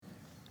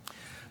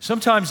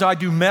Sometimes I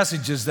do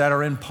messages that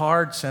are in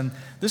parts, and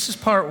this is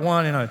part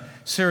one in a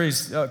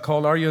series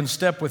called Are You in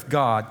Step with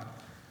God?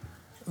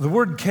 The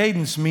word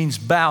cadence means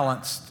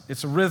balanced.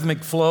 It's a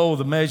rhythmic flow,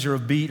 the measure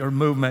of beat or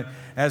movement,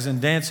 as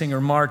in dancing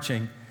or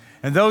marching.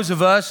 And those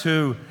of us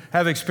who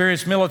have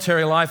experienced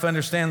military life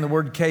understand the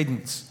word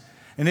cadence.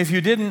 And if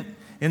you didn't,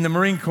 in the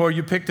Marine Corps,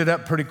 you picked it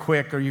up pretty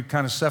quick, or you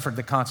kind of suffered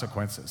the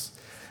consequences.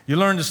 You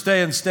learned to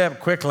stay in step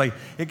quickly.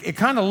 It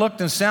kind of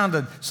looked and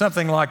sounded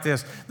something like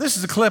this. This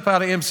is a clip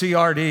out of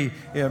MCRD,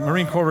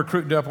 Marine Corps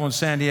Recruit Depot in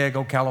San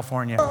Diego,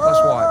 California. Let's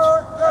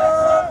watch.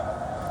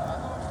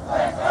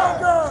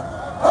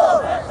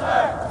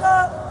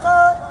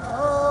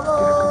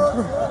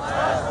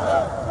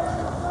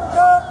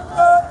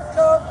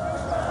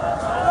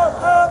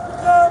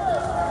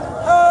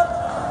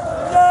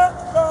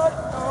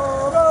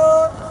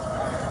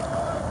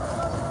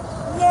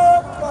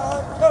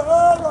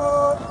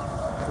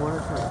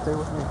 Stay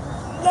with me.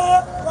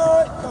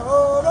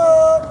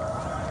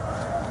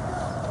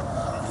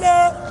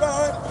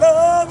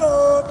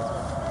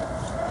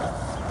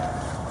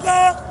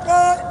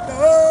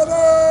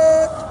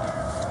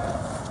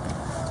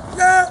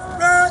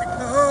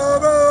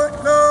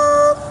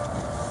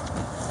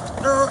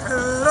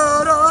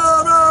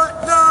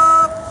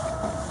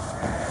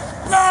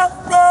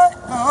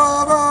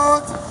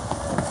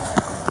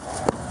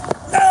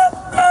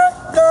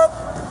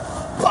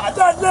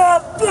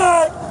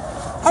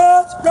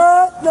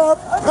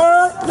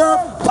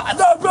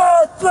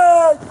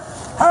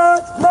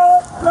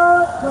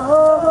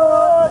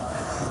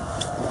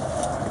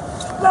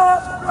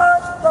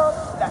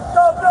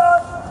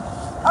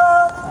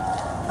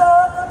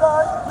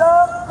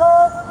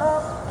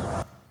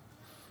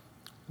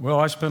 Well,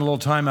 I spent a little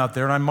time out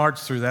there, and I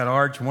marched through that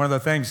arch. And one of the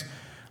things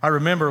I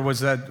remember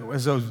was that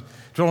as those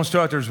drill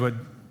instructors would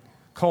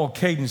call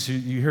cadence,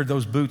 you hear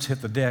those boots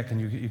hit the deck,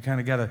 and you kind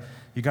of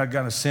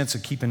got a sense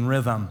of keeping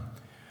rhythm.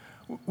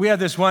 We had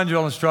this one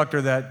drill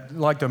instructor that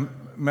liked to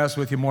mess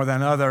with you more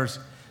than others.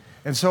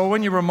 And so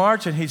when you were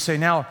marching, he'd say,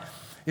 now,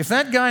 if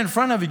that guy in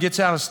front of you gets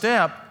out of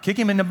step, kick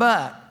him in the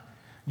butt.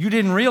 You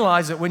didn't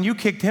realize that when you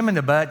kicked him in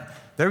the butt,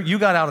 you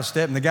got out of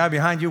step, and the guy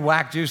behind you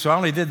whacked you. So I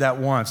only did that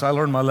once. I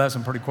learned my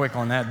lesson pretty quick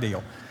on that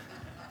deal.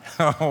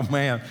 Oh,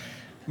 man.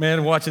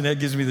 Man, watching that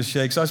gives me the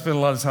shakes. I spent a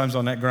lot of times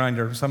on that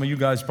grinder. Some of you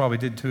guys probably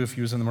did too if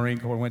you was in the Marine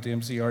Corps, went to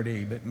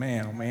MCRD. But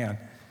man, oh, man.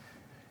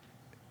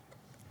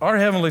 Our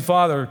Heavenly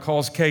Father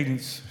calls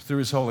cadence through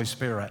His Holy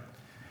Spirit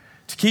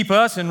to keep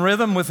us in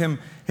rhythm with Him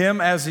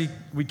as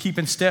we keep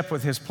in step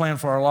with His plan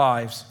for our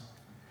lives.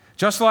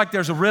 Just like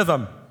there's a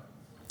rhythm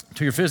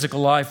to your physical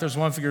life, there's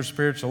one for your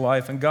spiritual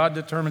life, and God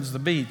determines the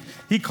beat.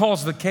 He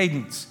calls the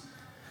cadence.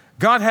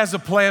 God has a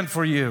plan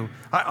for you.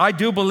 I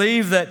do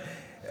believe that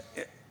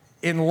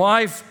in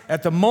life,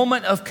 at the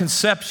moment of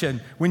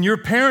conception, when your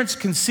parents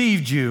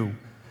conceived you,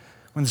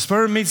 when the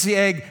sperm meets the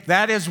egg,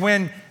 that is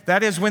when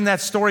that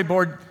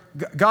storyboard,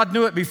 God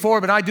knew it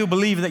before, but I do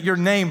believe that your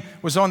name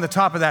was on the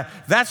top of that.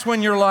 That's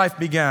when your life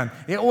began.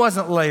 It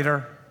wasn't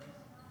later.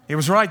 It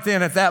was right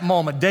then at that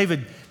moment.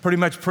 David pretty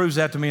much proves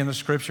that to me in the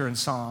scripture in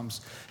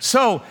Psalms.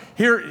 So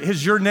here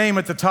is your name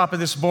at the top of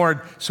this board.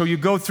 So you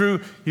go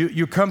through,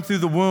 you come through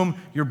the womb,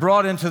 you're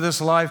brought into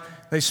this life,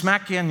 they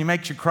smack you and you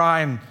make you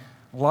cry, and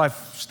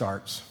life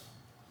starts.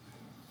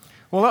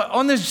 Well,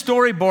 on these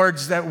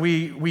storyboards that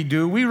we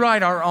do, we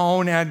write our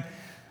own, and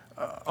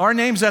our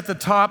name's at the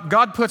top.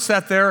 God puts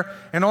that there,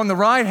 and on the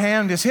right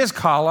hand is His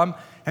column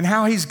and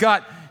how He's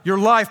got your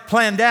life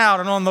planned out,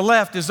 and on the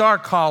left is our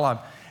column.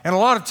 And a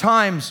lot of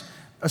times,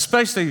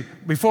 especially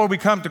before we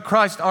come to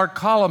Christ, our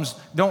columns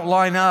don't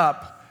line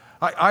up.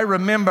 I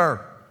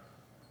remember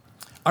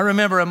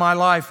in my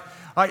life,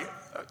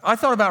 I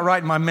thought about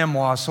writing my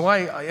memoir. So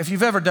if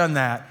you've ever done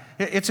that,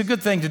 it's a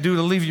good thing to do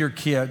to leave your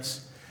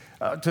kids,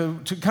 to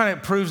kind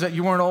of proves that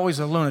you weren't always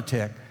a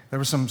lunatic. There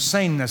was some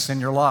saneness in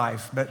your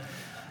life. But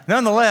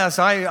nonetheless,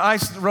 I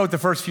wrote the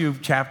first few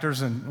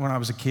chapters when I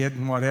was a kid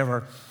and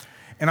whatever.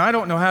 And I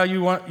don't know how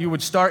you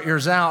would start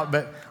yours out,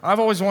 but I've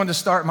always wanted to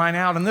start mine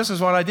out, and this is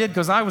what I did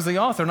because I was the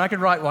author and I could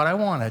write what I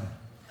wanted.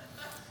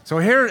 So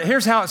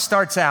here's how it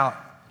starts out.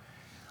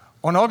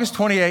 On August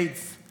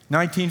 28th,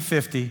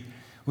 1950,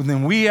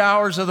 within wee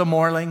hours of the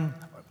morning,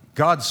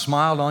 God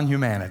smiled on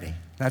humanity.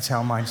 That's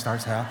how mine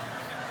starts out.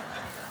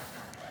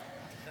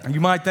 And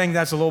you might think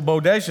that's a little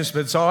bodacious,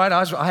 but it's all right.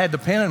 I had the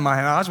pen in my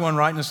hand. I was the one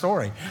writing the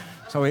story.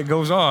 So it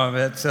goes on.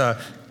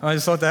 I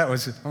just thought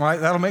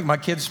that'll make my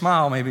kids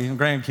smile, maybe, and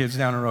grandkids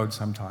down the road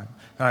sometime.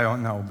 I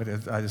don't know, but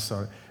I just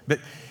thought it. But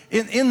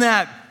in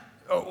that,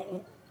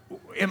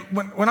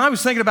 when I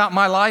was thinking about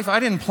my life, I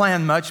didn't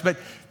plan much, but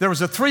there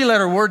was a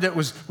three-letter word that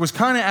was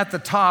kind of at the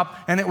top,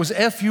 and it was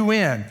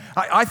F-U-N.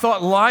 I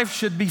thought life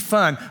should be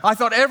fun. I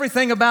thought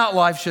everything about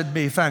life should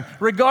be fun,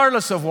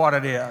 regardless of what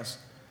it is.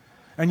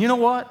 And you know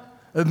what?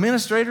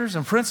 Administrators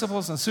and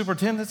principals and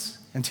superintendents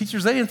and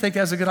teachers, they didn't think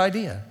that was a good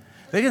idea.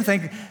 They didn't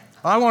think,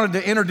 I wanted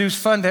to introduce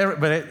fun to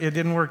everybody, but it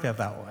didn't work out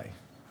that way.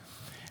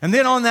 And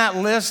then on that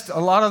list, a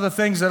lot of the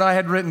things that I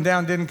had written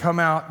down didn't come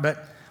out,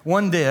 but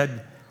one did,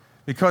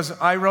 because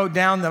I wrote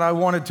down that I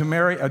wanted to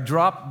marry a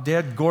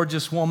drop-dead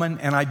gorgeous woman,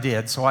 and I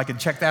did, so I could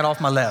check that off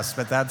my list,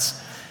 but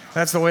that's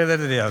the way that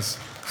it is.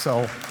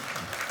 So,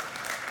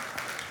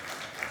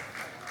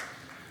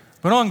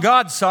 but on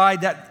God's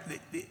side,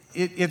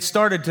 it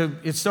started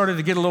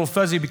to get a little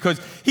fuzzy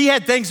because He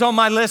had things on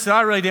my list that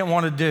I really didn't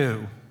want to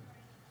do.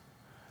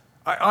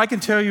 I can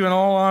tell you in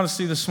all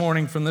honesty this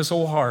morning from this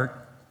old heart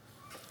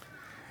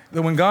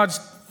that when God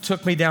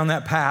took me down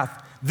that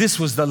path, this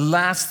was the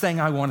last thing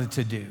I wanted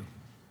to do.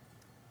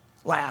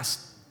 Last.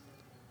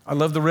 I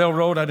loved the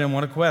railroad. I didn't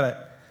want to quit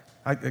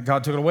it.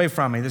 God took it away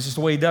from me. This is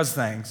the way He does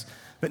things.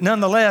 But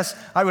nonetheless,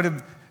 I would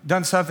have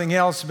done something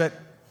else, but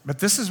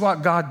this is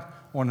what God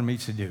wanted me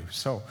to do.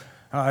 So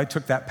I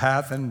took that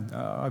path, and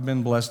I've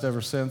been blessed ever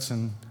since,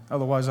 and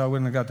otherwise I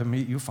wouldn't have got to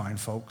meet you fine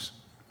folks.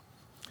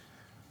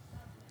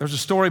 There's a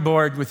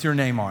storyboard with your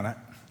name on it,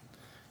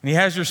 and He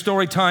has your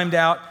story timed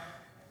out,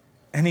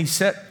 and He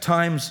set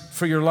times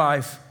for your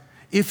life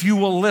if you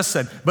will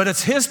listen. But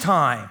it's His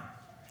time.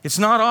 It's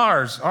not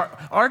ours.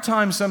 Our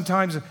time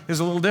sometimes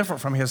is a little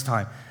different from His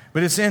time,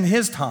 but it's in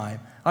His time.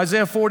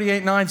 Isaiah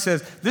 48:9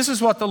 says, this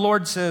is what the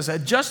Lord says,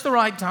 at just the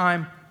right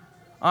time,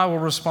 I will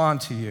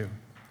respond to you.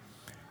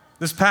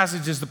 This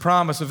passage is the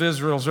promise of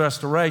Israel's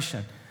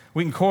restoration.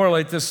 We can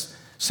correlate this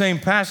same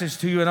passage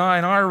to you and I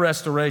in our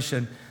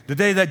restoration. The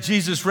day that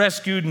Jesus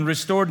rescued and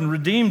restored and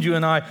redeemed you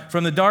and I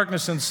from the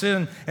darkness and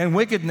sin and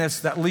wickedness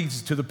that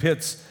leads to the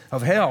pits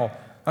of hell.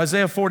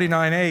 Isaiah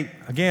 49:8,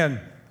 again,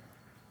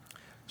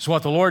 it's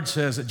what the Lord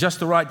says, at just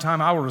the right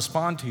time I will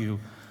respond to you.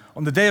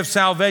 On the day of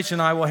salvation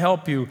I will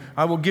help you.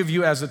 I will give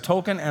you as a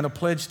token and a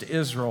pledge to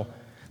Israel.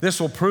 This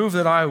will prove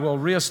that I will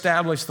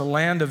reestablish the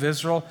land of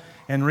Israel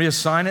and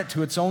reassign it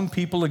to its own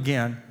people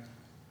again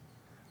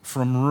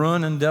from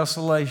ruin and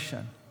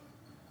desolation.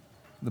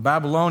 The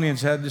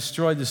Babylonians had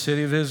destroyed the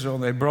city of Israel.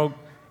 They broke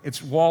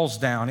its walls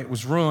down. It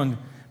was ruined,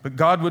 but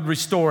God would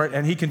restore it,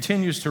 and He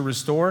continues to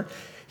restore.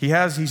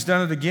 He's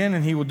done it again,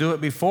 and He will do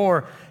it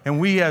before. And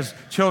we as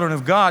children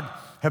of God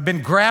have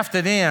been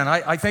grafted in.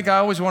 I think I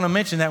always want to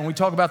mention that when we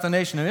talk about the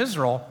nation of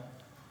Israel.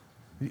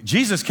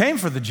 Jesus came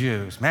for the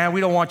Jews. Man,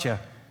 we don't want you.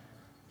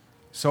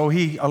 So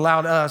He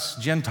allowed us,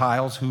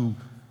 Gentiles, who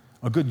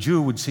a good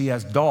Jew would see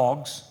as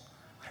dogs,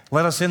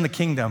 let us in the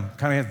kingdom,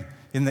 kind of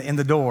in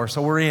the door.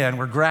 So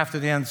we're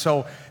grafted in.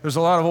 So there's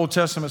a lot of Old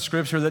Testament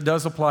scripture that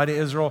does apply to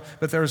Israel,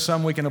 but there are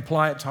some we can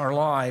apply it to our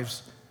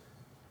lives.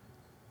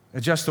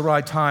 At just the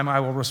right time, I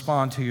will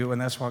respond to you, and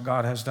that's what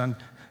God has done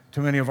to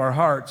many of our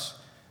hearts.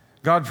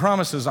 God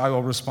promises I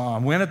will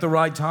respond. When at the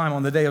right time,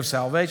 on the day of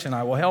salvation,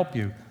 I will help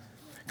you.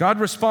 God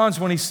responds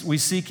when we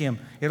seek Him.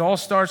 It all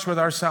starts with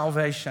our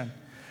salvation.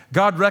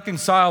 God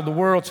reconciled the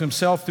world to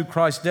Himself through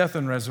Christ's death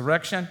and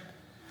resurrection.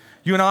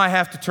 You and I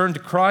have to turn to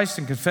Christ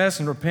and confess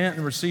and repent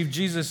and receive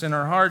Jesus in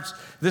our hearts.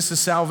 This is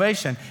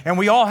salvation, and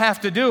we all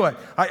have to do it.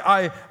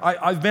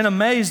 I've been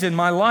amazed in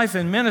my life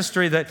in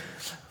ministry that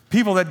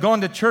people that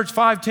gone to church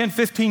 5, 10,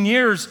 15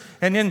 years,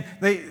 and then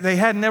they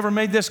had never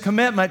made this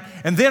commitment.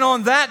 And then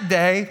on that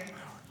day,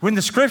 when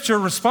the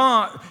scripture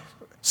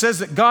says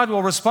that God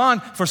will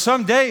respond, for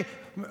some day,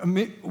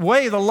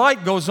 way the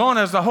light goes on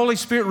as the Holy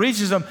Spirit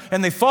reaches them,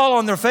 and they fall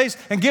on their face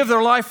and give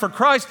their life for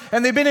Christ,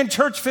 and they've been in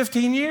church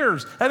 15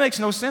 years. That makes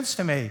no sense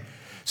to me.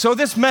 So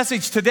this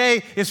message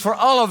today is for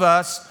all of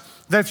us,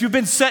 that if you've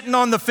been sitting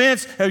on the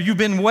fence, or you've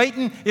been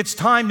waiting, it's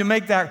time to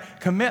make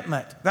that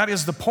commitment. That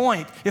is the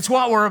point. It's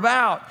what we're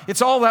about.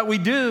 It's all that we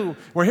do.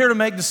 We're here to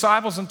make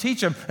disciples and teach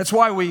them. That's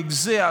why we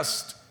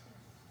exist.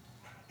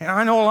 And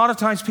I know a lot of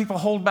times people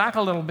hold back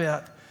a little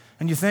bit,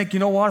 and you think, you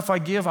know what, if I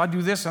give, I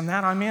do this and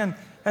that, I'm in.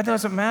 That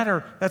doesn't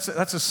matter. That's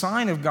a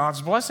sign of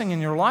God's blessing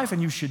in your life,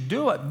 and you should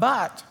do it.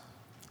 But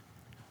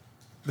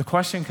the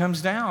question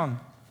comes down,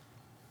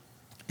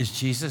 is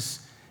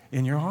Jesus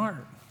in your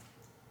heart?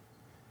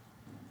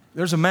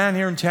 There's a man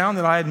here in town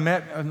that I had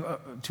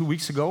met 2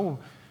 weeks ago.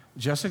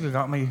 Jessica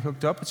got me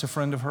hooked up. It's a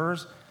friend of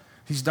hers.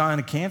 He's dying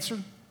of cancer.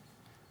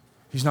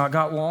 He's not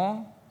got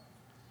long.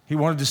 He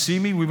wanted to see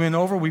me. We went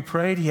over. We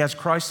prayed. He has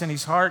Christ in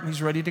his heart, and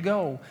he's ready to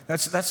go.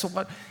 That's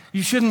what.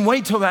 You shouldn't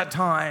wait till that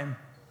time.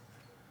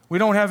 We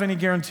don't have any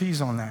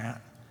guarantees on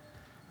that.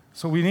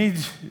 So we need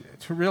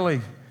to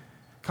really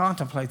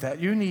contemplate that.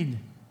 You need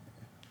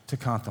to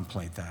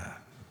contemplate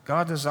that.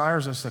 God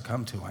desires us to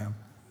come to Him.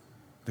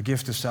 The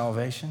gift of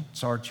salvation,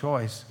 it's our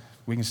choice.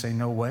 We can say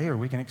no way, or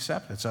we can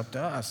accept it. It's up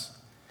to us.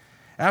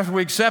 After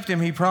we accept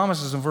Him, He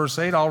promises in verse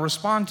 8, I'll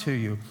respond to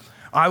you.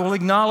 I will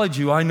acknowledge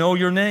you. I know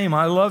your name.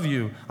 I love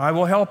you. I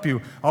will help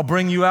you. I'll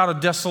bring you out of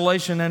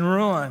desolation and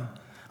ruin.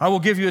 I will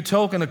give you a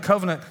token, a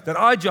covenant that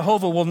I,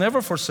 Jehovah, will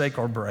never forsake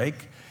or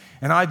break.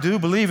 And I do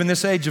believe in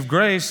this age of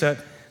grace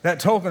that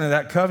token of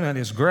that covenant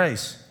is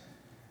grace.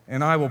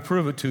 And I will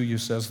prove it to you,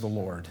 says the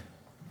Lord.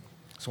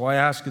 So I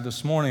ask you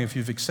this morning if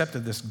you've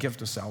accepted this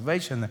gift of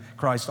salvation that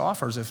Christ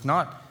offers. If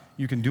not,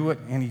 you can do it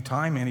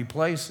anytime, any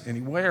place,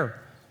 anywhere.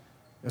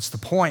 That's the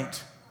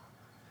point.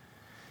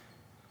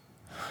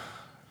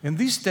 In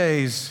these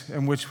days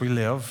in which we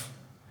live,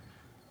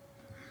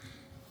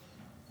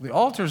 the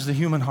altar is the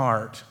human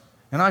heart.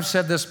 And I've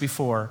said this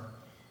before.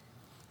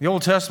 The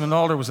Old Testament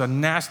altar was a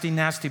nasty,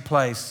 nasty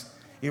place.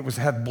 It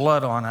had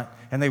blood on it,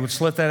 and they would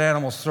slit that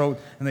animal's throat,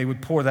 and they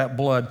would pour that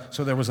blood,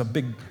 so there was a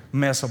big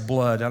mess of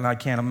blood, and I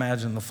can't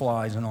imagine the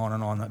flies and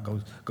on that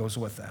goes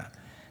with that.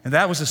 And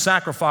that was a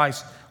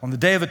sacrifice on the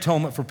Day of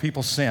Atonement for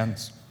people's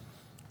sins.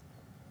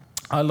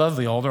 I love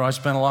the altar. I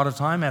spent a lot of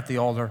time at the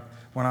altar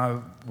when I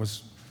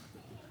was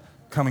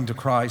coming to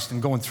Christ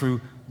and going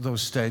through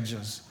those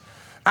stages.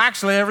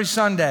 Actually, every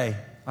Sunday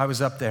I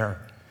was up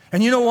there.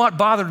 And you know what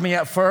bothered me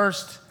at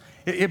first?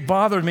 It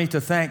bothered me to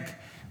think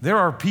there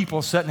are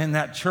people sitting in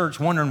that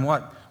church wondering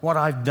what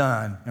I've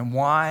done and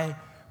why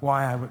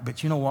I would.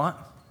 But you know what?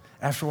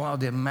 After a while, it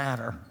didn't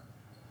matter,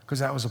 because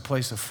that was a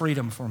place of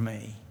freedom for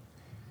me.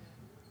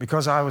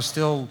 Because I was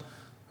still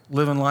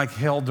living like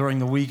hell during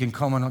the week and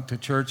coming up to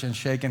church and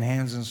shaking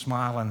hands and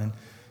smiling. And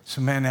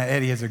so, man, that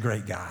Eddie is a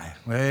great guy.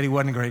 Well, Eddie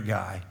wasn't a great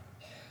guy.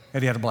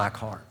 Eddie had a black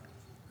heart.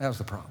 That was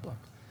the problem.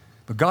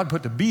 But God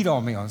put the beat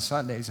on me on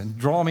Sundays and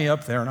draw me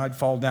up there, and I'd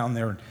fall down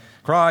there and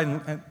cry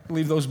and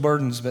leave those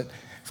burdens. But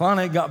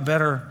finally, it got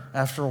better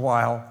after a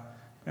while,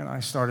 and I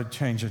started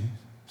changing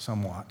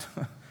somewhat.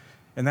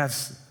 And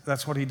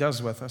that's what he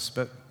does with us.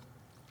 But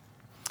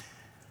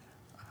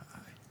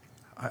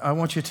I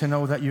want you to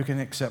know that you can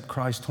accept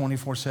Christ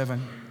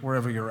 24/7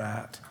 wherever you're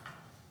at.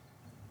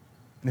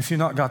 And if you've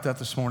not got that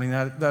this morning,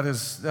 that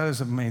is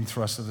the main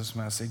thrust of this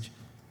message.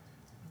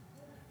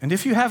 And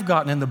if you have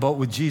gotten in the boat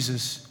with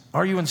Jesus,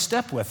 are you in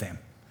step with him?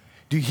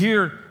 Do you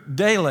hear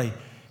daily?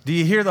 Do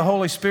you hear the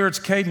Holy Spirit's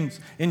cadence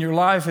in your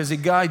life as he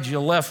guides you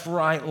left,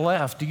 right,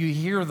 left? Do you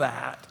hear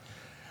that?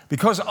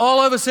 Because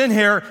all of us in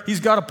here, he's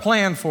got a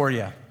plan for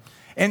you.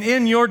 And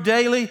in your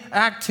daily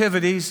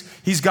activities,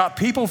 he's got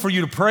people for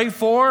you to pray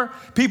for,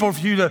 people for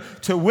you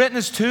to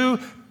witness to,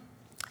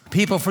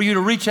 people for you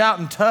to reach out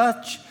and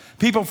touch,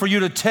 people for you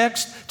to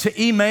text,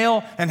 to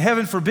email, and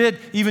heaven forbid,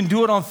 even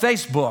do it on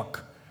Facebook.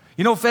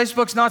 You know,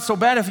 Facebook's not so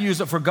bad if you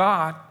use it for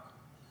God.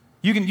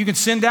 You can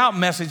send out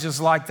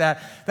messages like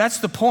that. That's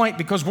the point,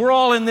 because we're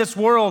all in this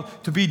world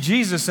to be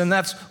Jesus, and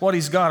that's what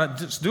he's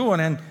got us doing.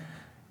 And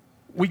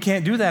we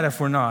can't do that if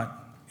we're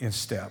not in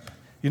step.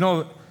 You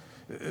know,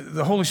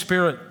 the Holy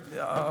Spirit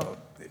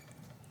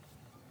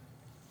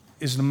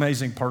is an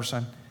amazing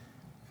person.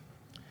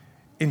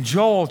 In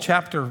Joel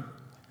chapter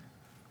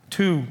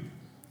 2,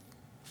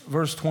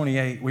 verse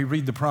 28, we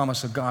read the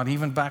promise of God,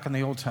 even back in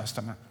the Old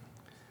Testament.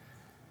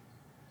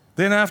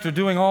 Then after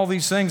doing all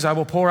these things, I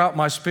will pour out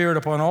my Spirit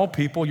upon all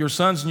people. Your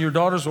sons and your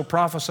daughters will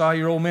prophesy.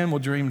 Your old men will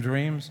dream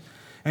dreams.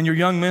 And your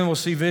young men will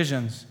see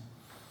visions.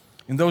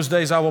 In those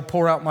days, I will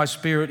pour out my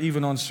Spirit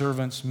even on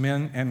servants,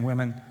 men and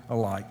women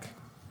alike.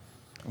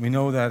 And we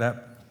know that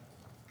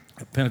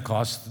at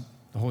Pentecost,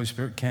 the Holy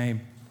Spirit came.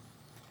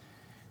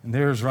 And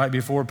there's right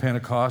before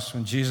Pentecost,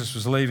 when Jesus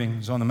was leaving, he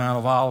was on the Mount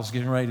of Olives,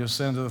 getting ready to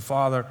ascend to the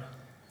Father.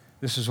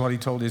 This is what he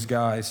told his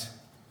guys.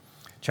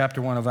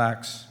 Chapter 1 of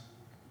Acts.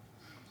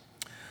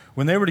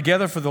 When they were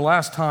together for the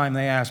last time,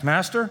 they asked,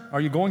 Master, are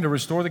you going to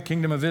restore the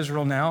kingdom of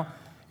Israel now?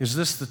 Is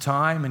this the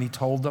time? And he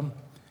told them,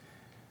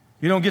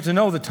 you don't get to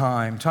know the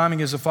time.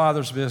 Timing is the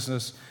Father's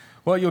business.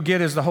 What you'll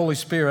get is the Holy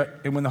Spirit.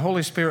 And when the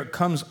Holy Spirit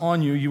comes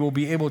on you, you will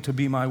be able to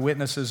be my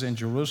witnesses in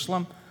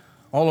Jerusalem,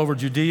 all over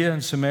Judea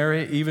and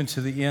Samaria, even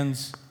to the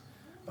ends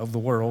of the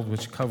world,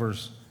 which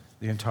covers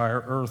the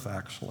entire earth,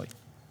 actually.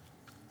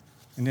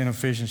 And in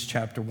Ephesians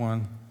chapter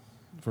 1,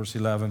 verse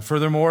 11.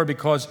 Furthermore,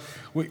 because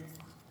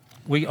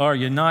we are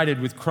united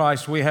with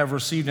Christ, we have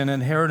received an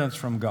inheritance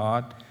from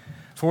God.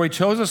 For he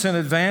chose us in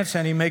advance,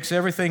 and he makes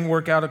everything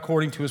work out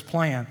according to his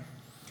plan.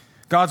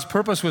 God's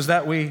purpose was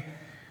that we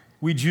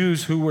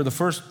Jews who were the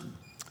first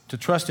to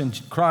trust in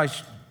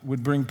Christ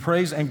would bring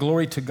praise and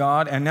glory to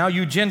God. And now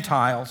you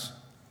Gentiles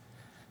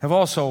have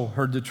also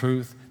heard the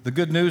truth, the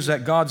good news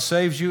that God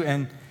saves you.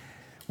 And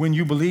when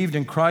you believed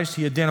in Christ,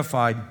 he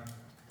identified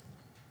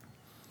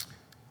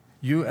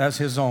you as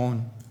his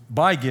own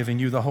by giving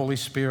you the Holy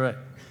Spirit,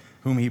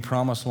 whom he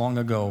promised long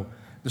ago.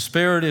 The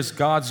Spirit is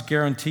God's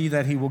guarantee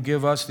that he will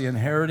give us the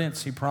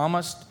inheritance he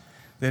promised,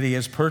 that he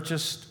has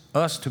purchased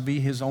us to be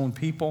his own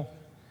people.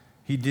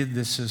 He did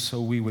this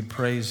so we would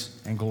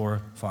praise and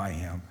glorify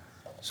him.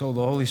 So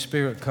the Holy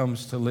Spirit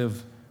comes to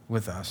live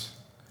with us.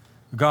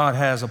 God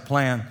has a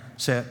plan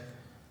set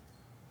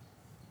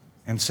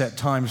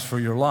times for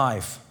your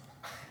life.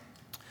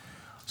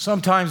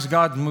 Sometimes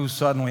God moves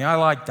suddenly. I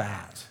like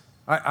that.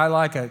 I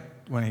like it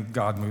when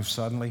God moves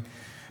suddenly.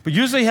 But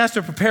usually he has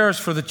to prepare us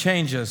for the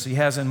changes he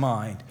has in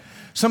mind.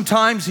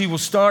 Sometimes he will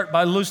start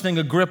by loosening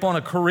a grip on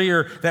a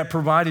career that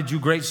provided you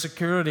great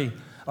security,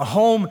 a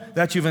home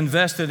that you've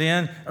invested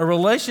in, a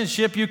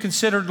relationship you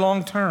considered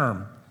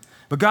long-term.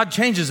 But God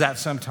changes that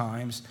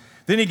sometimes.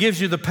 Then he gives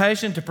you the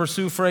passion to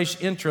pursue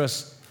fresh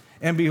interests,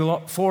 and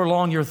before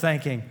long you're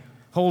thinking,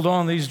 hold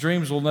on, these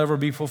dreams will never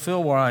be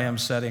fulfilled where I am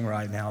sitting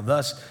right now.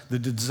 Thus, the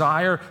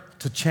desire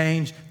to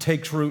change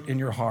takes root in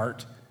your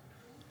heart.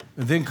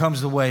 And then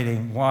comes the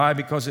waiting. Why?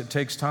 Because it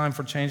takes time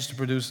for change to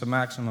produce the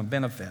maximum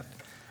benefit.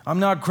 I'm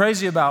not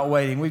crazy about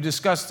waiting. We've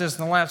discussed this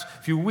in the last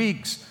few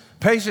weeks.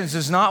 Patience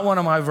is not one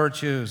of my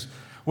virtues.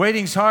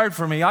 Waiting's hard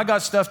for me. I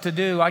got stuff to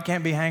do. I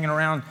can't be hanging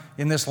around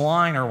in this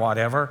line or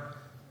whatever.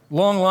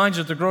 Long lines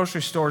at the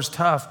grocery store is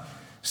tough.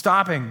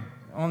 Stopping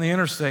on the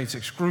interstate's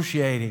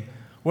excruciating.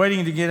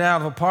 Waiting to get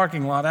out of a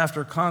parking lot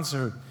after a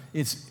concert,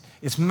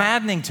 it's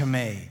maddening to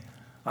me.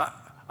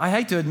 I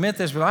hate to admit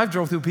this, but I've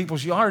drove through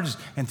people's yards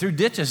and through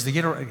ditches to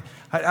get around.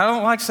 I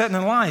don't like sitting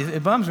in line.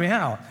 It bums me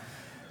out.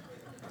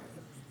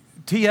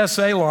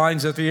 TSA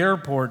lines at the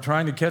airport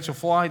trying to catch a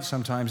flight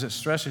sometimes, it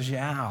stresses you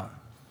out.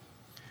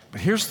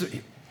 But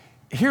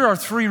here are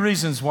 3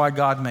 reasons why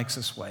God makes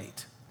us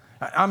wait.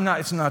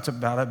 It's not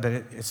about it, but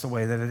it's the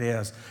way that it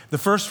is. The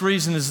first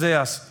reason is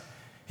this.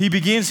 He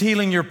begins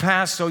healing your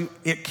past so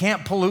it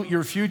can't pollute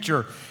your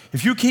future.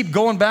 If you keep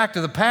going back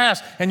to the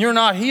past and you're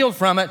not healed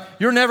from it,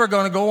 you're never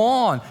going to go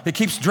on. It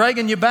keeps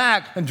dragging you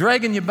back and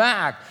dragging you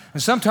back.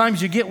 And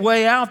sometimes you get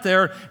way out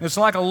there, and it's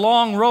like a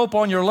long rope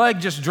on your leg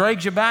just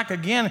drags you back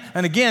again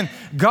and again.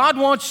 God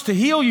wants to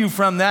heal you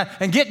from that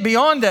and get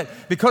beyond it,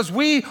 because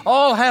we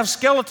all have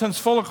skeletons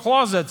full of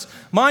closets.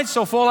 Mine's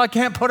so full I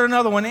can't put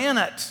another one in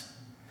it.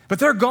 But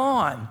they're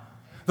gone.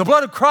 The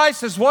blood of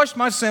Christ has washed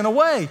my sin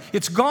away.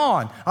 It's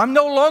gone. I'm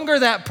no longer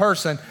that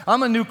person.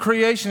 I'm a new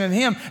creation in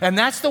Him. And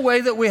that's the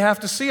way that we have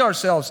to see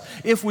ourselves.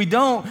 If we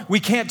don't, we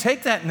can't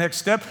take that next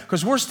step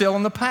because we're still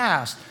in the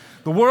past.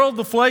 The world,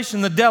 the flesh,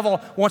 and the devil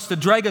wants to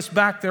drag us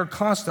back there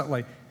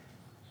constantly.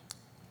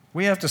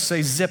 We have to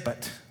say, zip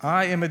it.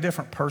 I am a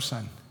different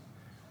person.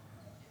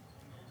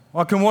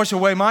 What can wash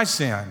away my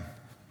sin?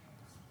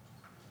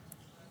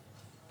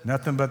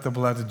 Nothing but the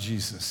blood of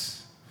Jesus.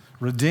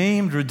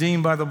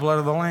 Redeemed by the blood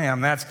of the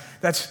Lamb.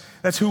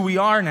 That's who we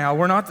are now.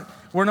 We're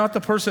not the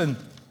person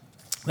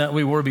that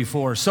we were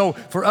before. So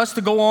for us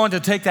to go on to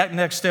take that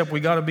next step, we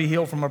got to be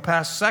healed from our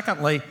past.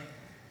 Second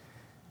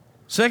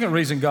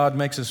reason God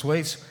makes us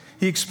wait,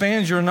 He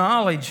expands your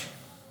knowledge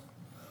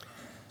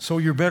so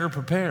you're better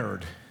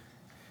prepared.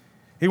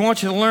 He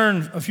wants you to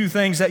learn a few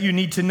things that you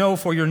need to know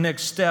for your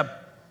next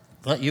step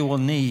that you will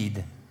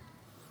need.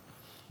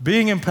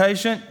 Being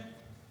impatient,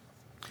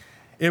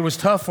 it was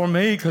tough for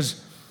me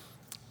because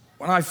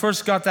when I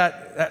first got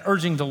that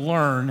urging to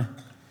learn,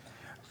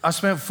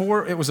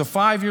 it was a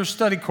 5-year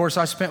study course.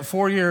 I spent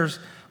 4 years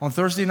on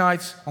Thursday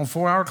nights on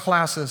 4-hour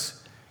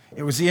classes.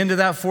 It was the end of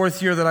that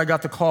 4th year that I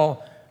got the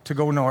call to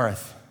go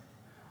north.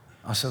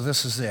 I said,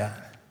 this is it.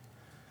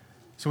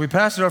 So we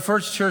pastored our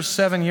first church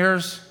 7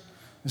 years,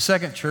 the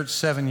second church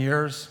 7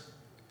 years,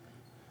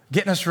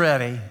 getting us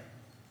ready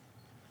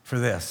for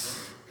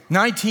this.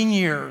 19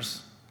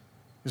 years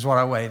is what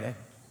I waited.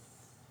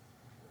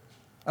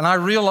 And I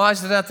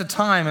realized it at the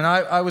time, and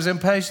I was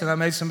impatient. I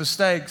made some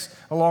mistakes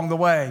along the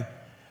way.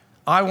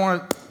 I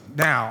want it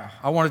now.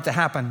 I want it to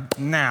happen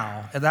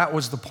now. And that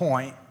was the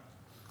point.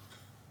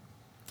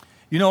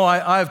 You know,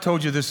 I've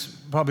told you this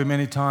probably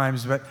many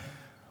times, but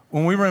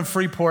when we were in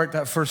Freeport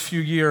that first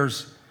few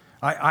years,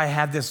 I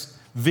had this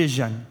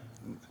vision.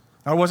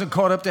 I wasn't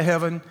caught up to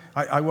heaven.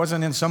 I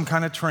wasn't in some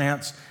kind of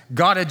trance.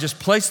 God had just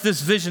placed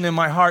this vision in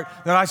my heart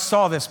that I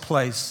saw this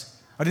place.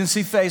 I didn't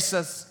see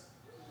faces.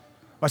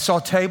 I saw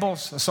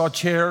tables, I saw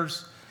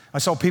chairs, I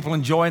saw people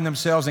enjoying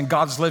themselves in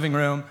God's living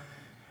room.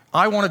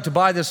 I wanted to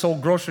buy this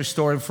old grocery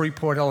store in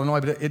Freeport,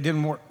 Illinois, but it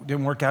didn't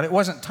work out. It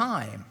wasn't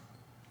time.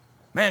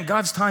 Man,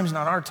 God's time's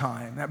not our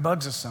time. That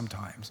bugs us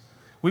sometimes.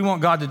 We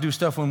want God to do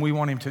stuff when we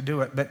want Him to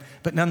do it,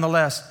 but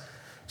nonetheless.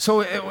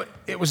 So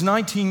it was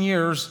 19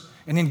 years,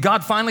 and then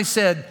God finally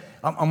said,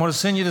 I'm going to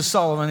send you to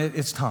Sullivan.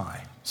 It's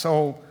time.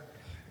 So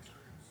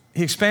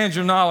He expands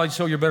your knowledge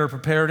so you're better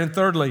prepared. And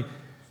thirdly,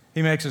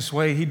 He makes us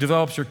wait. He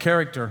develops your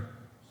character.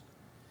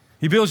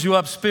 He builds you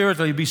up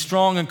spiritually. Be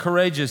strong and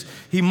courageous.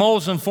 He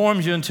molds and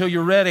forms you until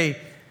you're ready.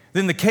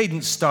 Then the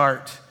cadence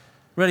start.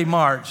 Ready,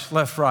 march,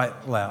 left, right,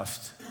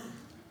 left.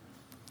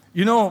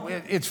 You know,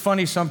 it's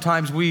funny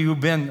sometimes we who've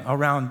been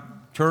around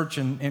church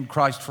and in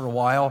Christ for a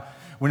while,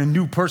 when a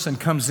new person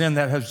comes in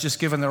that has just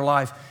given their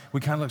life,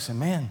 we kind of look and say,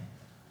 man,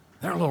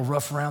 they're a little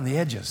rough around the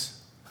edges.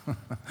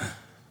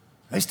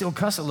 They still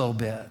cuss a little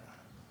bit.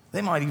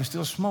 They might even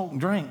still smoke and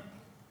drink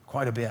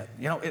quite a bit.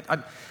 You know,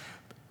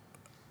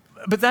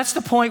 but that's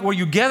the point where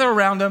you gather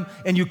around them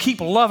and you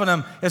keep loving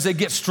them as they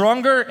get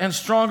stronger and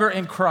stronger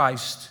in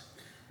Christ.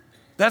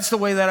 That's the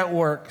way that it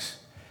works.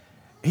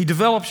 He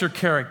develops your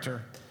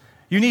character.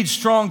 You need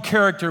strong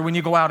character when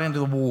you go out into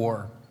the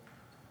war.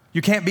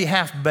 You can't be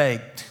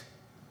half-baked.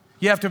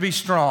 You have to be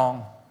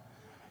strong.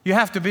 You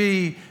have to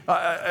be,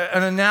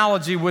 an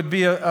analogy would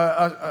be an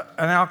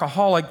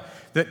alcoholic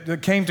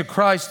that came to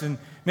Christ and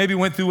maybe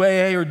went through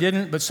AA or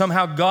didn't, but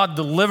somehow God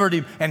delivered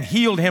him and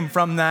healed him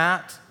from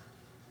that.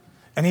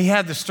 And he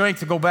had the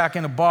strength to go back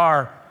in a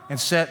bar and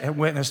sit and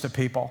witness to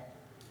people.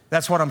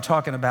 That's what I'm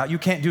talking about. You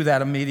can't do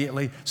that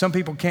immediately. Some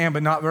people can,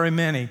 but not very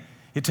many.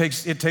 It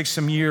takes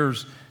some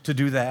years to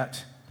do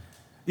that.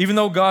 Even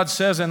though God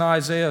says in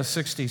Isaiah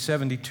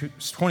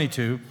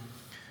 22,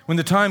 when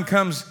the time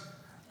comes,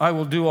 I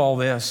will do all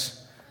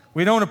this.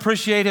 We don't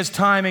appreciate his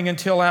timing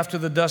until after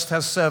the dust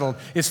has settled.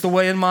 It's the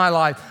way in my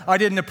life. I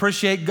didn't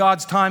appreciate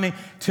God's timing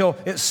till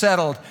it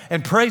settled.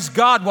 And praise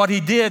God what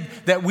he did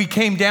that we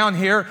came down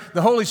here.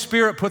 The Holy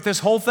Spirit put this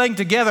whole thing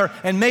together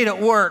and made it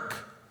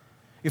work.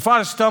 If I'd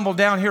have stumbled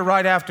down here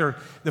right after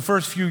the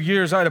first few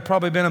years, I'd have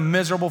probably been a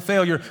miserable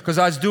failure because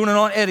I was doing it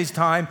on Eddie's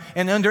time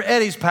and under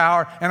Eddie's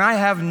power, and I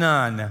have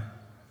none.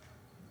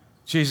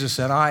 Jesus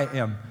said, I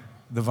am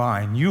the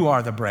vine. You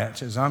are the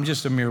branches. I'm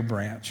just a mere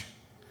branch.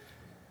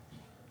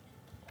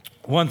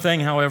 One thing,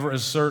 however,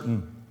 is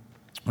certain.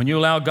 When you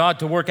allow God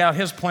to work out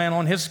his plan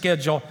on his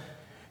schedule,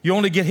 you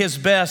only get his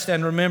best.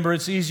 And remember,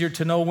 it's easier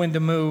to know when to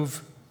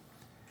move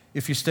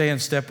if you stay in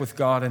step with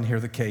God and hear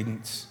the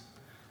cadence.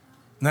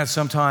 And that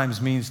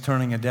sometimes means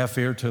turning a deaf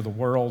ear to the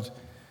world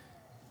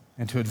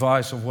and to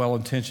advice of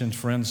well-intentioned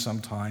friends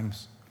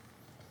sometimes.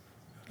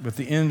 But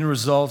the end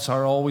results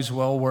are always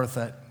well worth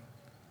it.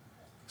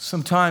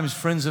 Sometimes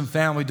friends and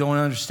family don't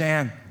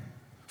understand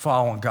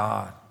following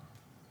God.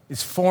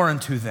 It's foreign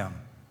to them.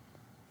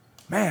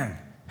 Man,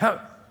 how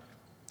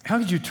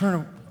did you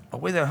turn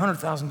away that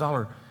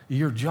 $100,000 a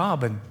year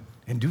job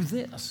and do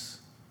this?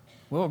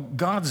 Well,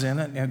 God's in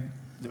it, and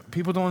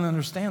people don't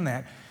understand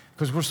that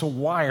because we're so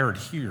wired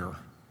here.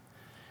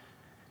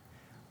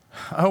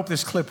 I hope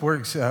this clip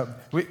works.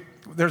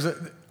 There's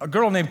a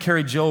girl named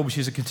Carrie Job.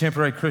 She's a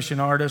contemporary Christian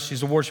artist.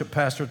 She's a worship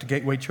pastor at the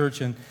Gateway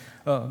Church in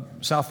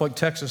Southlake,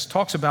 Texas.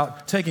 Talks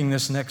about taking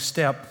this next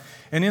step.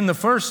 And in the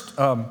first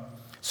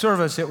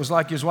service, it was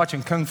like you was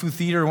watching Kung Fu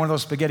Theater or one of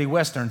those spaghetti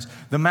westerns.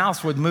 The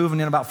mouth would move,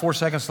 and then about 4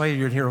 seconds later,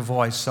 you'd hear a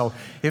voice. So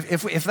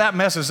if that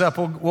messes up,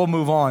 we'll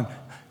move on.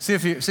 See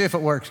if it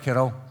works,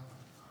 kiddo.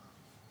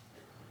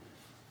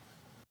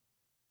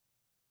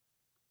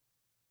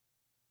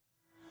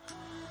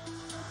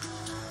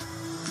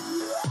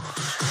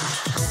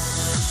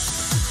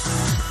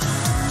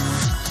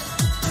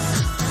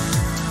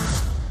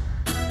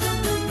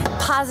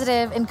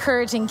 Positive,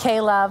 encouraging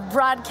K-Love,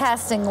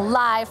 broadcasting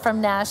live from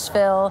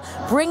Nashville,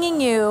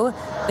 bringing you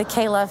the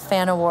K-Love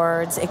Fan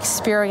Awards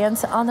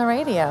experience on the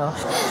radio.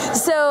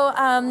 So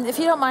if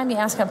you don't mind me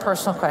asking a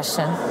personal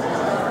question,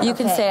 you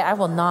can say, I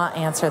will not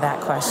answer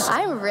that question.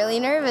 I'm really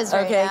nervous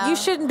right now. Okay, you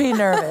shouldn't be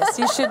nervous.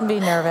 You shouldn't be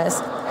nervous.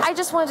 I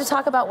just wanted to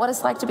talk about what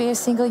it's like to be a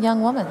single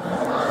young woman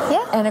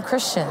and a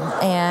Christian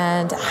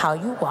and how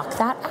you walk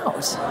that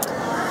out.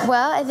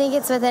 Well, I think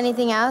it's with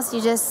anything else.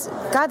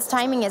 God's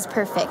timing is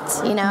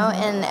perfect, you know,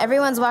 and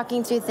everyone's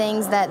walking through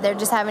things that they're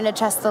just having to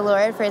trust the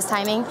Lord for his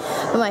timing.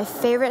 But my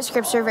favorite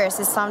scripture verse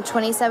is Psalm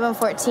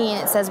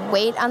 27:14. It says,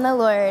 wait on the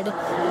Lord,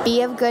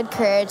 be of good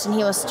courage, and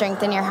he will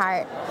strengthen your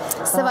heart.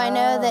 So I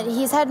know that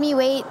he's had me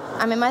wait.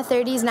 I'm in my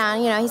 30s now,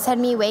 you know, he's had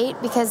me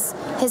wait because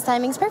his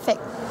timing's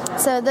perfect.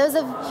 So those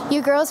of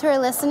you girls who are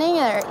listening,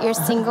 or you're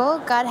single,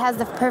 God has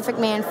the perfect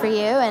man for you,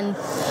 and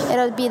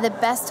it'll be the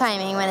best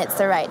timing when it's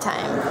the right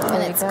time,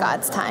 when it's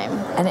God's time.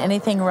 And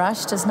anything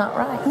rushed is not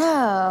right.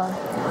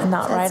 No.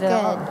 Not right at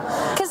all.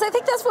 Because I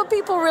think that's what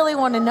people really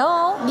want to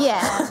know.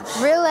 Yeah.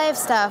 Real life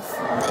stuff.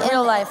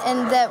 Real life.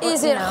 And that,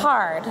 is it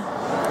hard?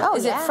 Oh,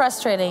 is it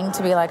frustrating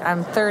to be like,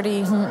 I'm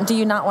 30? Do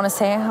you not want to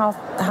say how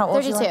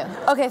old 32. you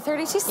are? Okay,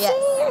 32.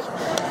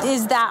 Yes.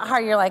 Is that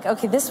hard? You're like,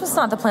 okay, this was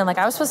not the plan. Like,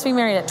 I was supposed to be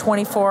married at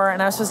 24,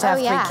 and I was supposed to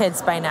have 3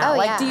 kids by now.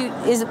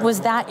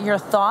 Was that your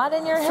thought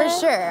in your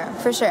head?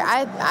 For sure.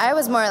 I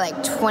was more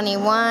like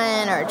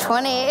 21 or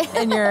 20.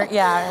 And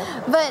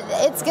But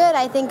it's good.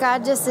 I think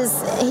God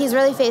he's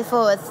really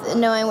faithful with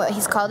knowing what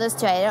he's called us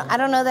to. I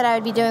don't know that I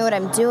would be doing what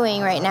I'm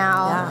doing right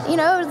now. Yeah. You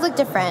know, it would look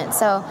different.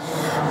 So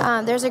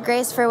there's a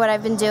grace for what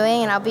I've been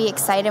doing, and I'll be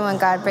excited when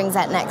God brings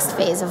that next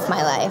phase of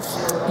my life.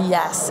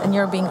 Yes, and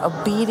you're being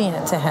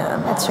obedient to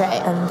him. That's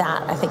right. And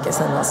that, I think, is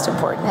the most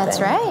important thing.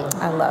 That's right.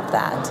 I love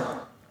that.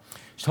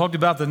 She talked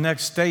about the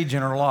next stage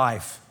in her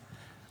life.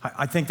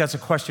 I think that's a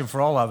question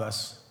for all of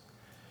us.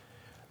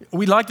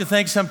 We like to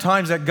think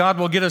sometimes that God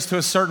will get us to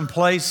a certain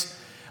place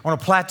on a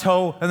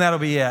plateau, and that'll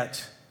be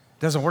it. It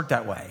doesn't work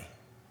that way.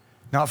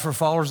 Not for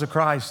followers of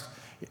Christ.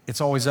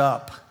 It's always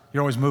up.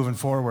 You're always moving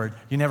forward.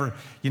 You never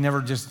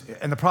just,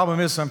 and the problem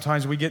is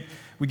sometimes we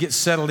get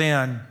settled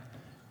in,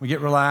 we get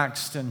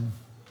relaxed, and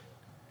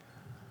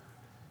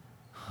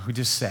we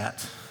just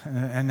sat,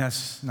 and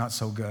that's not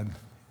so good.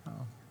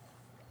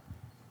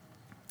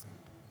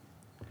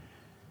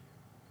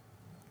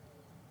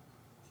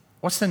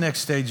 What's the next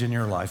stage in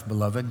your life,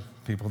 beloved,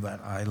 people that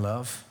I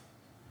love?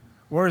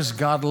 Where is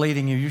God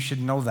leading you? You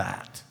should know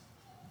that.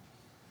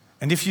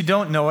 And if you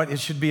don't know it, it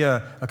should be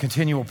a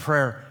continual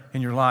prayer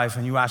in your life,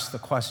 and you ask the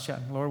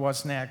question, Lord,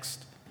 what's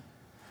next?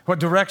 What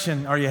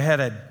direction are you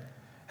headed?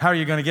 How are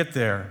you going to get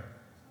there?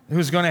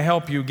 Who's going to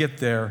help you get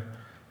there?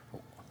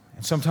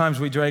 And sometimes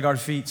we drag our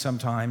feet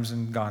sometimes,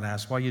 and God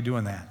asks, why are you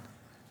doing that?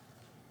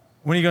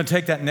 When are you going to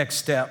take that next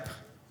step?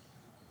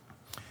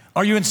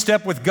 Are you in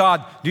step with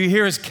God? Do you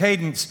hear his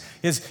cadence?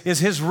 Is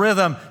his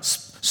rhythm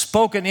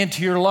spoken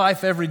into your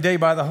life every day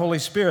by the Holy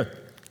Spirit?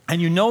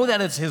 And you know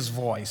that it's his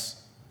voice.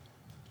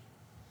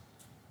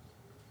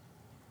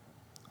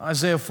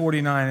 Isaiah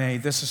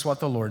 49:8, this is what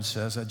the Lord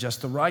says, at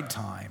just the right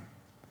time,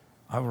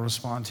 I will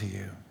respond to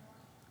you.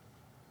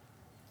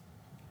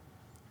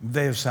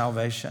 day of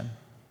salvation,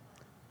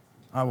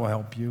 I will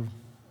help you.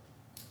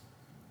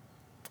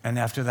 And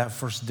after that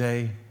first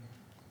day,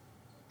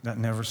 that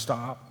never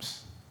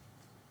stops.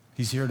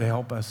 He's here to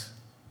help us.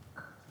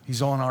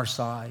 He's on our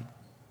side,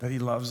 that he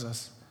loves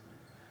us.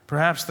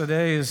 Perhaps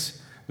today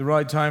is the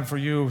right time for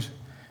you.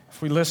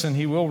 If we listen,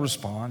 he will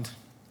respond.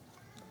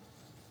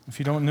 If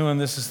you don't know him,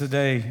 this is the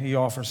day he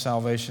offers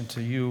salvation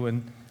to you.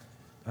 And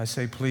I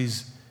say,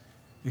 please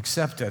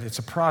accept it. It's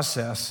a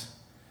process.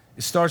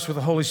 It starts with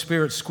the Holy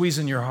Spirit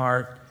squeezing your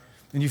heart,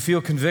 and you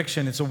feel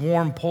conviction. It's a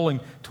warm pulling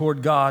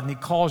toward God, and he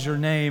calls your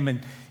name,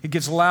 and it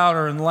gets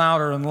louder and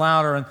louder and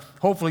louder, and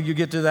hopefully you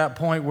get to that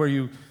point where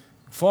you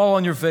fall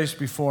on your face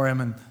before him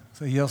and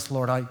say, yes,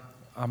 Lord,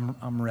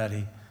 I'm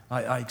ready.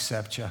 I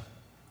accept you.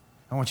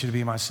 I want you to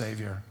be my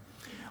Savior.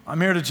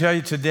 I'm here to tell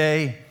you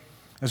today,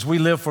 as we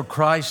live for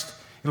Christ,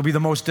 it'll be the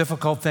most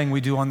difficult thing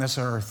we do on this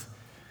earth.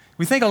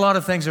 We think a lot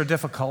of things are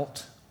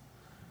difficult,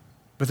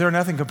 but they're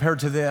nothing compared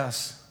to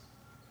this.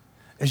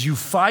 As you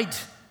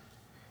fight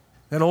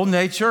that old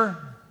nature,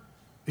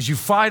 as you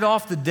fight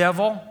off the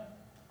devil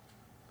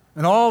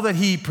and all that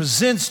he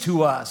presents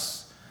to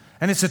us,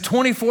 and it's a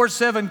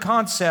 24/7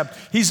 concept.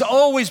 He's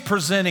always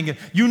presenting it.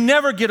 You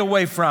never get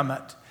away from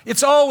it.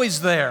 It's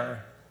always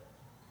there.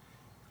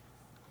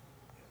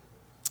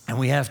 And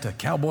we have to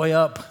cowboy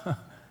up.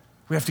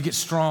 We have to get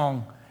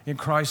strong in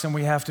Christ, and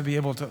we have to be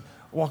able to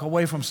walk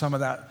away from some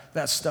of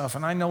that stuff.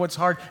 And I know it's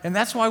hard, and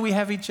that's why we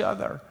have each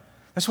other.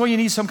 That's why you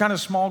need some kind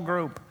of small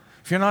group.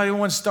 If you're not in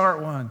one, start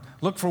one.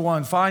 Look for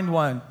one. Find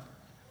one.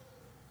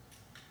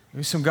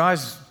 There's some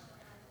guys,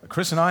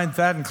 Chris and I and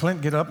Thad and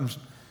Clint get up and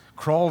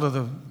crawl to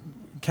the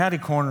caddy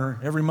corner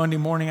every Monday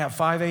morning at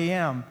 5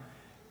 a.m.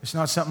 It's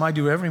not something I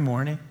do every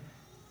morning,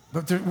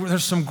 but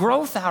there's some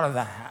growth out of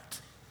that.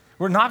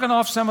 We're knocking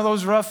off some of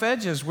those rough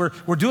edges. We're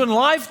doing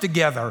life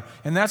together,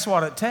 and that's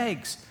what it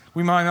takes.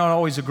 We might not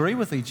always agree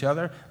with each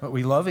other, but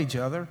we love each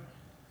other.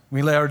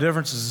 We lay our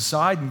differences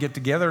aside and get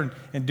together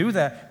and do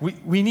that.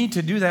 We need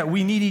to do that.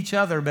 We need each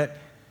other, but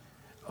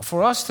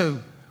for us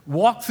to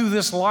walk through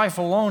this life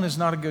alone is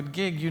not a good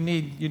gig. You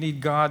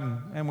need God,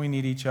 and we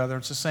need each other.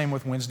 It's the same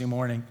with Wednesday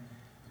morning.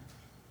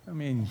 I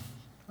mean,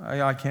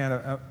 I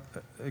can't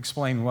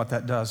explain what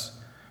that does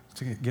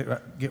to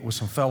get with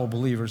some fellow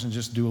believers and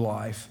just do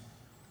life.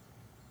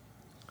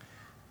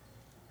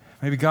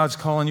 Maybe God's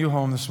calling you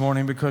home this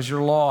morning because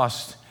you're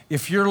lost.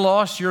 If you're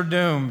lost, you're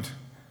doomed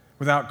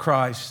without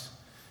Christ.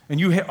 And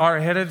you are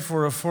headed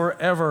for a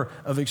forever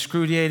of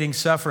excruciating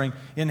suffering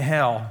in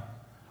hell.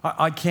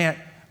 I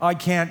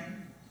can't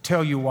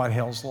tell you what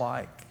hell's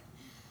like.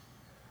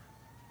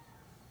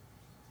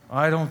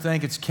 I don't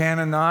think it's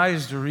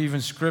canonized or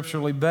even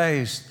scripturally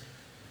based.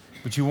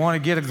 But you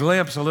want to get a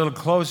glimpse a little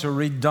closer,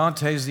 read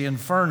Dante's The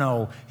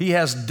Inferno. He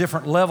has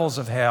different levels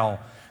of hell.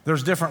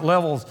 There's different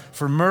levels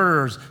for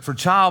murderers, for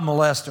child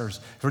molesters,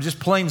 for just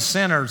plain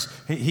sinners.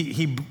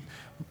 He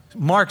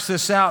marks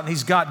this out, and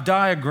he's got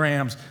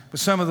diagrams.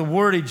 But some of the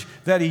wordage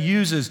that he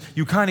uses,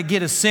 you kind of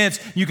get a sense.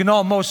 You can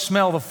almost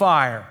smell the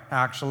fire,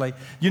 actually.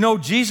 You know,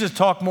 Jesus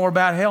talked more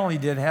about hell than he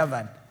did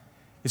heaven.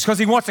 It's because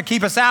he wants to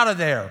keep us out of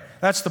there.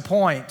 That's the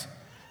point.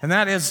 And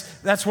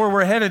that's where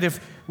we're headed if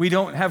we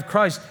don't have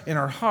Christ in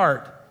our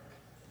heart.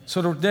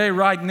 So today,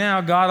 right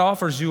now, God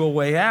offers you a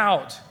way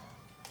out.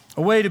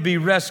 A way to be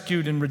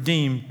rescued and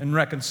redeemed and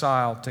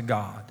reconciled to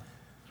God.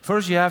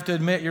 First, you have to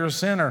admit you're a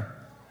sinner.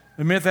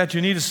 Admit that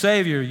you need a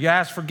Savior. You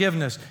ask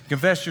forgiveness.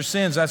 Confess your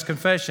sins. That's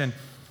confession.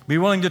 Be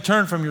willing to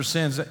turn from your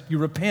sins. You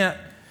repent.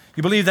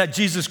 You believe that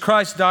Jesus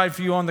Christ died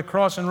for you on the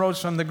cross and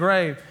rose from the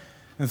grave.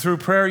 And through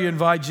prayer, you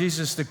invite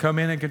Jesus to come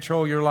in and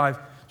control your life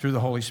through the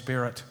Holy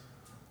Spirit.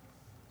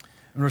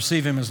 And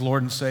receive Him as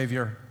Lord and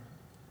Savior.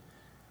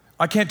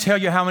 I can't tell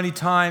you how many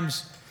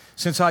times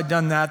since I've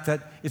done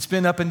that it's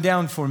been up and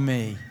down for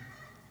me.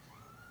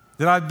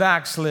 That I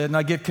backslid and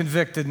I get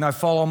convicted and I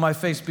fall on my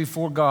face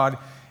before God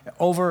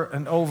over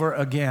and over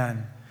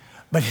again.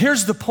 But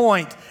here's the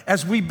point.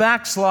 As we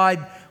backslide,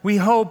 we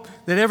hope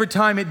that every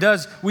time it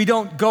does, we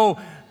don't go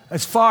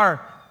as far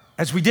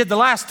as we did the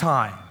last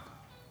time.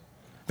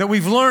 That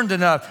we've learned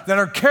enough, that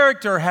our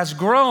character has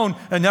grown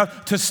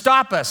enough to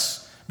stop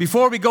us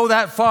before we go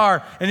that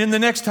far. And then the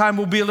next time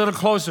we'll be a little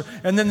closer.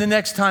 And then the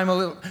next time a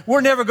little. We're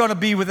never going to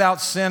be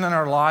without sin in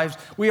our lives.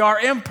 We are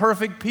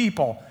imperfect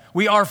people.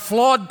 We are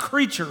flawed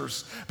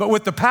creatures, but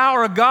with the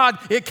power of God,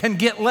 it can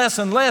get less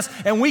and less,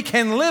 and we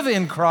can live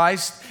in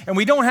Christ, and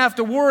we don't have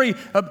to worry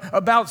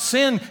about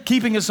sin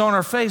keeping us on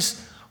our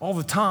face all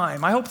the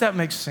time. I hope that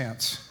makes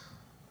sense.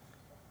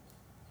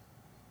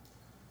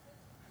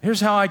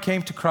 Here's how I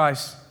came to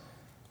Christ,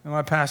 and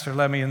my pastor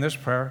led me in this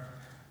prayer.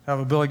 I have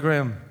a Billy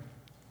Graham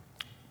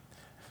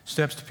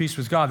Steps to Peace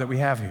with God that we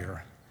have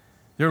here.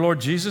 Dear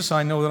Lord Jesus,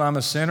 I know that I'm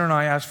a sinner, and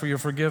I ask for your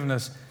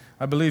forgiveness.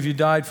 I believe you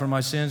died for my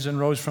sins and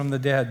rose from the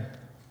dead.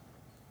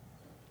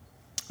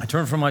 I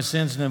turn from my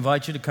sins and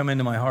invite you to come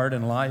into my heart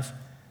and life.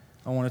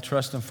 I want to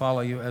trust and follow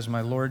you as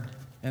my Lord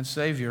and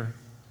Savior.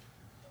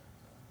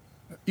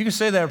 You can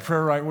say that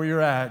prayer right where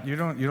you're at. You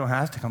don't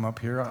have to come up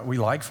here. We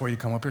like for you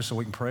to come up here so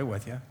we can pray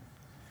with you.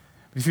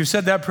 If you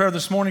said that prayer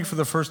this morning for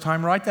the first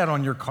time, write that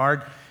on your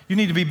card. You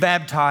need to be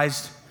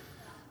baptized.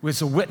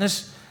 It's a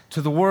witness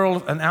to the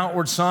world, an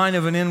outward sign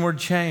of an inward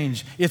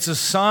change. It's a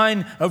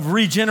sign of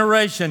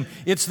regeneration.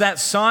 It's that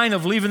sign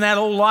of leaving that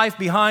old life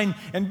behind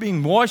and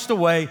being washed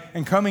away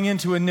and coming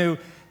into a new.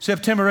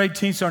 September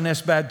 18th is our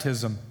next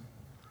baptism.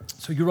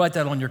 So you write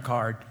that on your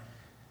card.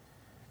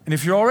 And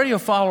if you're already a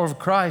follower of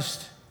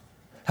Christ,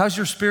 how's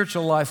your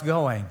spiritual life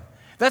going?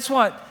 That's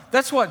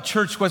what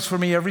church was for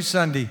me every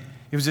Sunday.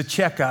 It was a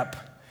checkup.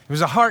 It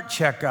was a heart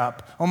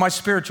checkup on my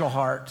spiritual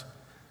heart.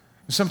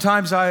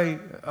 Sometimes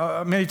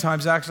many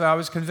times actually, I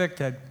was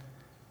convicted.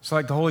 It's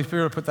like the Holy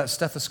Spirit put that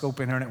stethoscope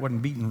in there and it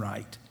wasn't beating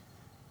right.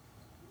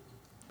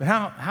 But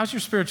how's your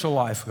spiritual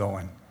life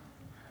going?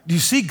 Do you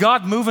see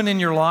God moving in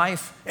your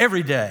life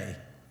every day?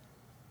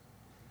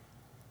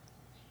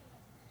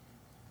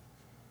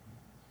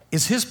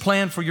 Is His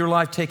plan for your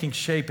life taking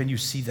shape and you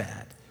see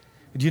that?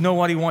 Do you know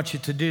what He wants you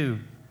to do?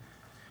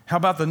 How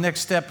about the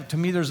next step? To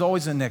me, there's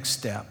always a next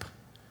step.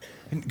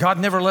 And God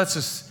never lets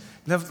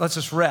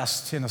us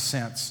rest, in a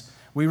sense.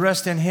 We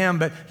rest in Him,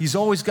 but He's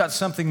always got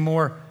something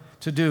more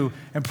to do.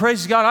 And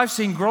praise God, I've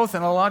seen growth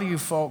in a lot of you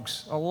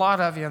folks, a lot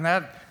of you, and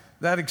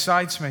that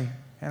excites me.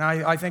 And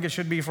I think it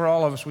should be for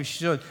all of us. We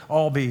should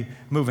all be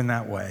moving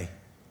that way.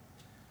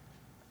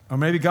 Or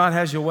maybe God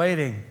has you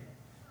waiting.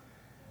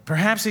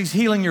 Perhaps He's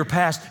healing your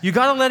past. You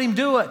got to let Him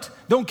do it.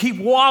 Don't keep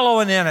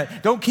wallowing in it.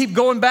 Don't keep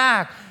going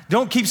back.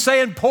 Don't keep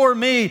saying, poor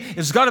me.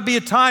 There's got to be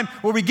a time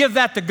where we give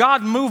that to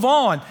God and move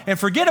on and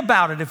forget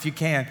about it if you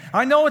can.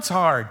 I know it's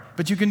hard,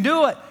 but you can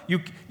do it.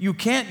 You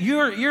can't.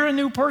 You're a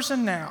new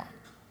person now.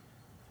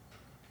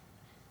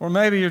 Or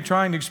maybe you're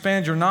trying to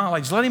expand your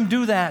knowledge. Let Him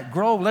do that.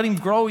 Grow. Let Him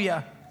grow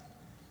you.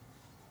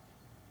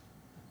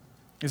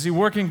 Is He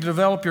working to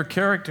develop your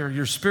character,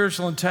 your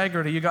spiritual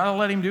integrity? You got to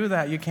let Him do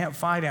that. You can't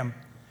fight Him.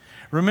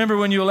 Remember,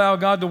 when you allow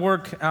God to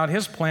work out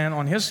His plan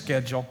on His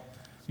schedule,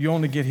 you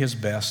only get His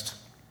best.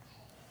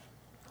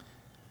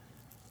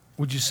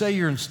 Would you say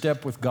you're in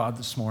step with God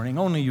this morning?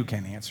 Only you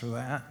can answer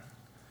that.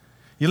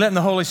 You're letting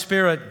the Holy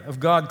Spirit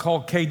of God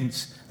call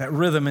cadence, that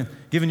rhythm, and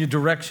giving you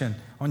direction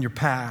on your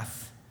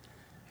path.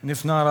 And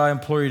if not, I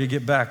implore you to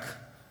get back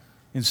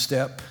in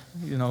step.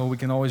 You know, we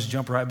can always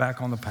jump right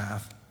back on the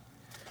path.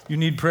 You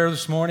need prayer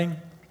this morning?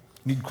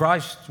 You need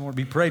Christ? You want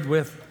to be prayed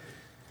with?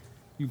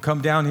 You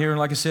come down here, and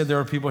like I said, there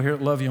are people here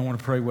that love you and want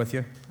to pray with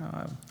you.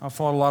 I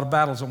fought a lot of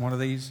battles on one of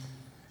these,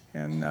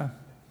 and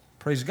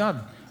praise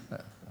God,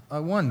 I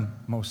won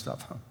most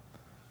of them.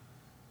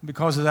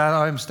 Because of that,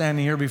 I am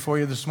standing here before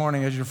you this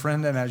morning as your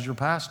friend and as your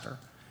pastor.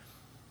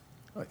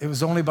 It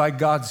was only by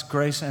God's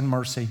grace and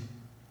mercy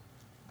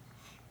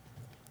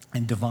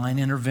and divine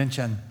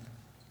intervention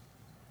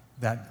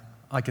that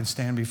I can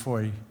stand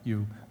before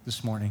you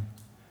this morning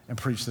and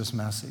preach this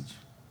message,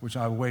 which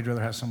I would way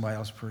rather have somebody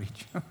else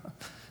preach.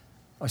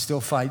 I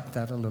still fight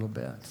that a little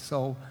bit.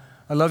 So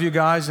I love you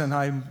guys, and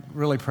I'm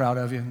really proud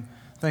of you. And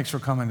thanks for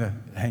coming to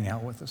hang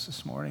out with us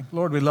this morning.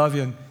 Lord, we love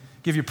you and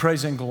give you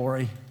praise and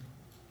glory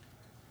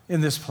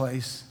in this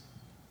place.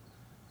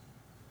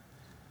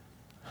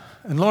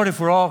 And Lord, if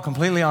we're all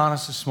completely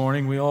honest this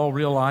morning, we all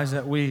realize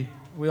that we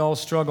all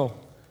struggle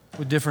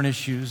with different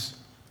issues.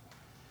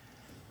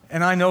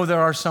 And I know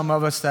there are some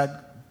of us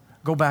that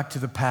go back to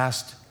the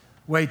past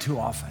way too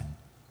often.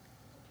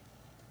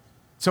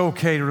 It's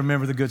okay to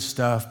remember the good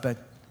stuff, but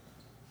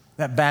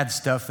that bad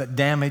stuff that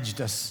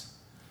damaged us,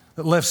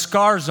 that left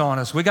scars on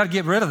us, we got to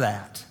get rid of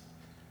that.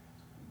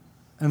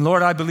 And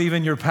Lord, I believe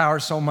in your power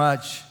so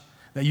much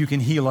that you can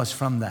heal us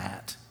from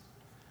that.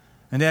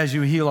 And as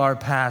you heal our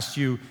past,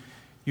 you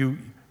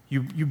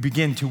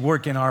begin to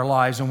work in our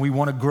lives, and we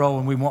want to grow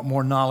and we want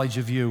more knowledge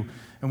of you.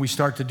 And we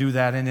start to do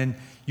that, and then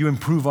you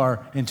improve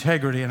our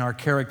integrity and our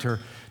character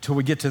till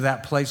we get to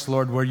that place,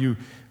 Lord, where you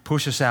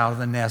push us out of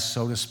the nest,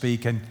 so to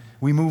speak, and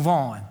we move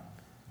on.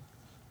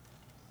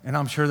 And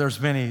I'm sure there's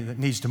many that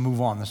needs to move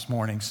on this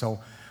morning. So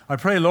I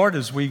pray, Lord,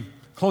 as we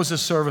close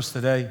this service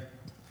today,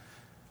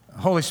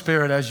 Holy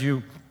Spirit, as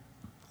you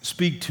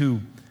speak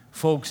to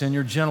folks in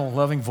your gentle,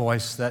 loving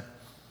voice, that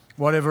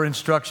whatever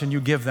instruction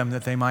you give them,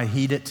 that they might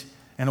heed it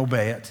and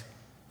obey it.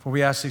 For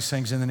we ask these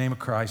things in the name of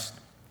Christ.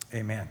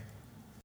 Amen.